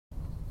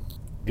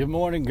Good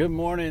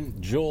morning,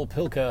 Joel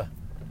Pilka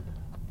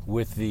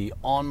with the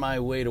On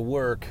My Way to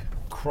Work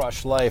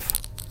Crush Life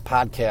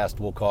podcast,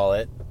 we'll call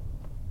it.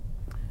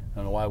 I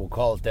don't know why we'll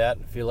call it that.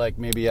 I feel like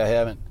maybe I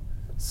haven't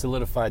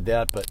solidified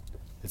that, but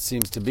it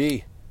seems to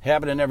be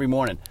happening every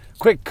morning.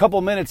 Quick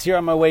couple minutes here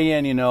on my way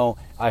in,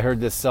 I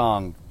heard this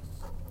song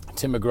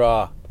Tim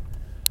McGraw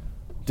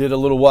did a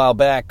little while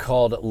back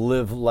called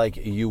Live Like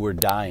You Were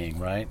Dying,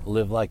 right?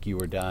 Live Like You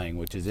Were Dying,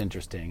 which is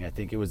interesting. I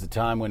think it was a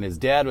time when his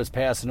dad was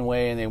passing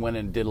away and they went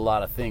and did a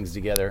lot of things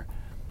together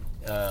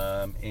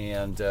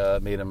and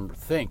made him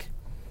think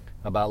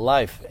about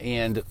life.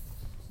 And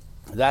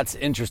that's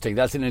interesting.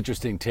 That's an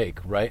interesting take,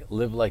 right?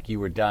 Live like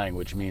you were dying,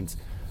 which means,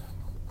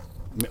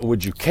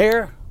 would you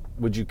care?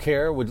 Would you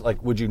care?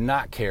 Would you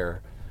not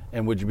care?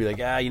 And would you be like,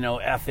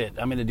 F it.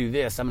 I'm going to do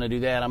this. I'm going to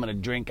do that. I'm going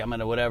to drink. I'm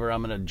going to whatever.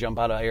 I'm going to jump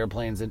out of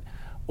airplanes.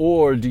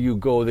 Or do you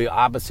go the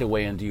opposite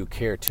way and do you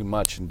care too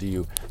much? And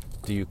do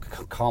you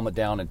calm it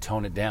down and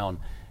tone it down?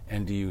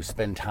 And do you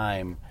spend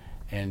time?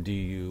 And do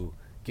you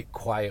get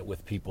quiet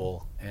with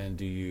people? And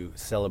do you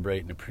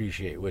celebrate and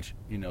appreciate? Which,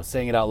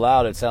 saying it out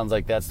loud, it sounds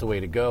like that's the way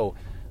to go.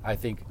 I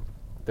think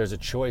there's a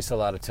choice a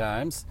lot of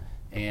times.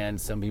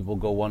 And some people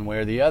go one way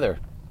or the other.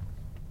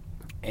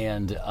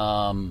 And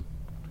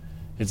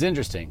it's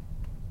interesting,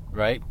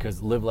 right?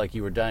 Because live like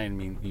you were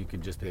dying, you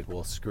could just be like,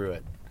 well, screw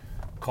it.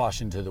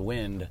 Caution to the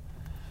wind.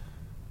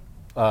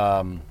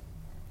 And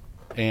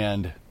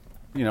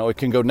it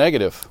can go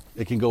negative.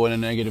 It can go in a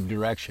negative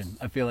direction.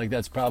 I feel like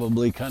that's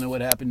probably kind of what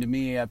happened to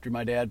me after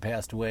my dad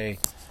passed away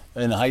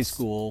in high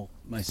school.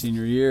 My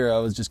senior year, I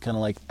was just kind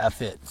of like,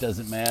 F it,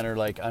 doesn't matter.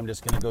 Like, I'm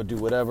just going to go do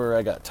whatever.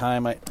 I got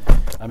time. I'm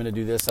going to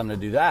do this. I'm going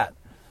to do that.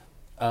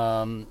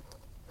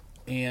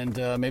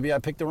 Maybe I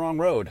picked the wrong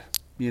road.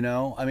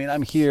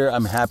 I'm here.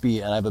 I'm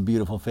happy, and I have a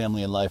beautiful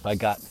family and life. I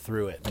got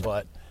through it,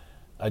 but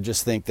I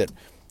just think that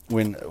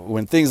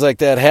when things like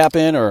that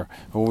happen, or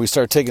when we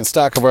start taking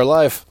stock of our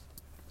life,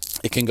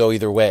 it can go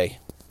either way.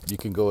 You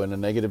can go in a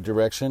negative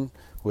direction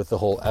with the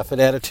whole F it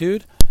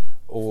attitude,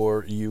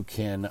 or you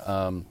can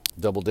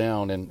double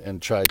down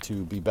and try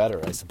to be better,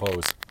 I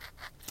suppose.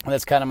 And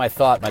that's kind of my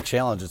thought, my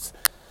challenge. It's,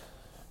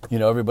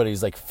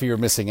 everybody's like fear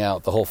missing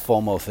out, the whole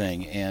FOMO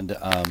thing. And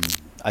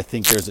I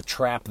think there's a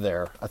trap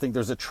there. I think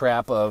there's a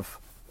trap of,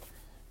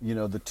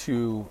 the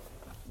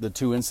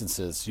two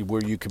instances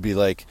where you could be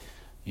like,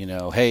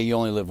 hey, you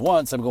only live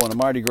once. I'm going to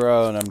Mardi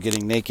Gras and I'm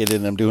getting naked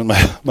and I'm doing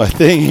my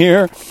thing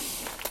here.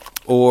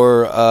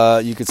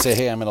 Or you could say,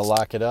 hey, I'm going to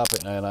lock it up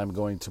and I'm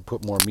going to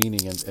put more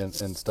meaning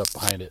and stuff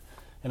behind it.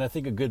 And I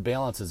think a good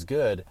balance is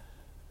good.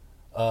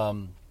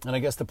 And I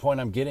guess the point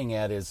I'm getting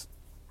at is,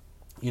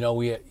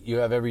 you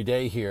have every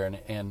day here.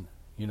 And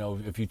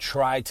if you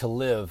try to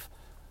live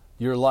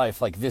your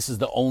life like this is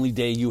the only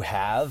day you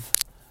have,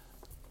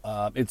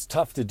 it's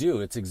tough to do.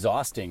 It's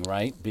exhausting,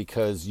 right?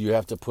 Because you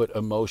have to put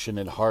emotion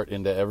and heart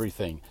into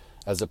everything,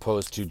 as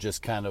opposed to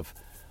just kind of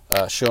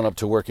showing up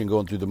to work and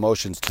going through the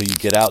motions till you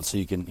get out so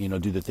you can,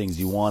 do the things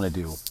you want to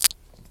do.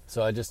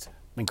 So I just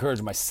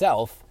encourage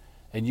myself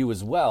and you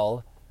as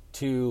well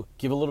to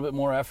give a little bit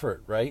more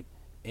effort, right?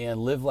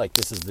 And live like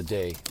this is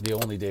the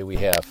only day we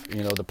have.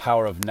 The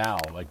power of now,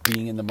 like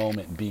being in the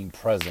moment and being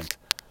present.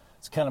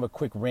 It's kind of a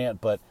quick rant,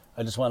 but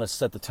I just want to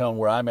set the tone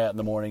where I'm at in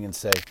the morning and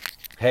say,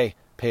 hey,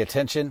 pay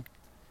attention.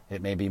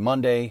 It may be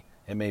Monday.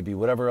 It may be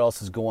whatever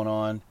else is going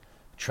on.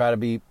 Try to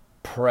be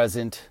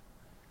present.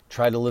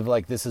 Try to live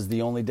like this is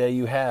the only day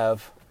you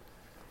have.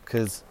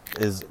 Because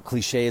as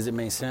cliche as it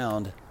may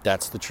sound,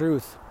 that's the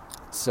truth.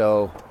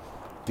 So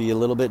be a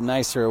little bit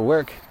nicer at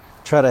work.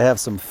 Try to have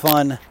some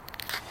fun.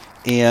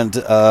 And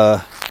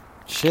live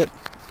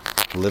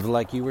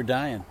like you were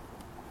dying.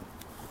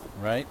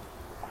 Right?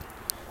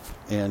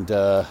 And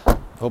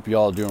hope you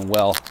all are doing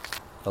well.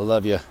 I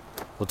love you.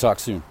 We'll talk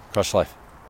soon. Crush Life.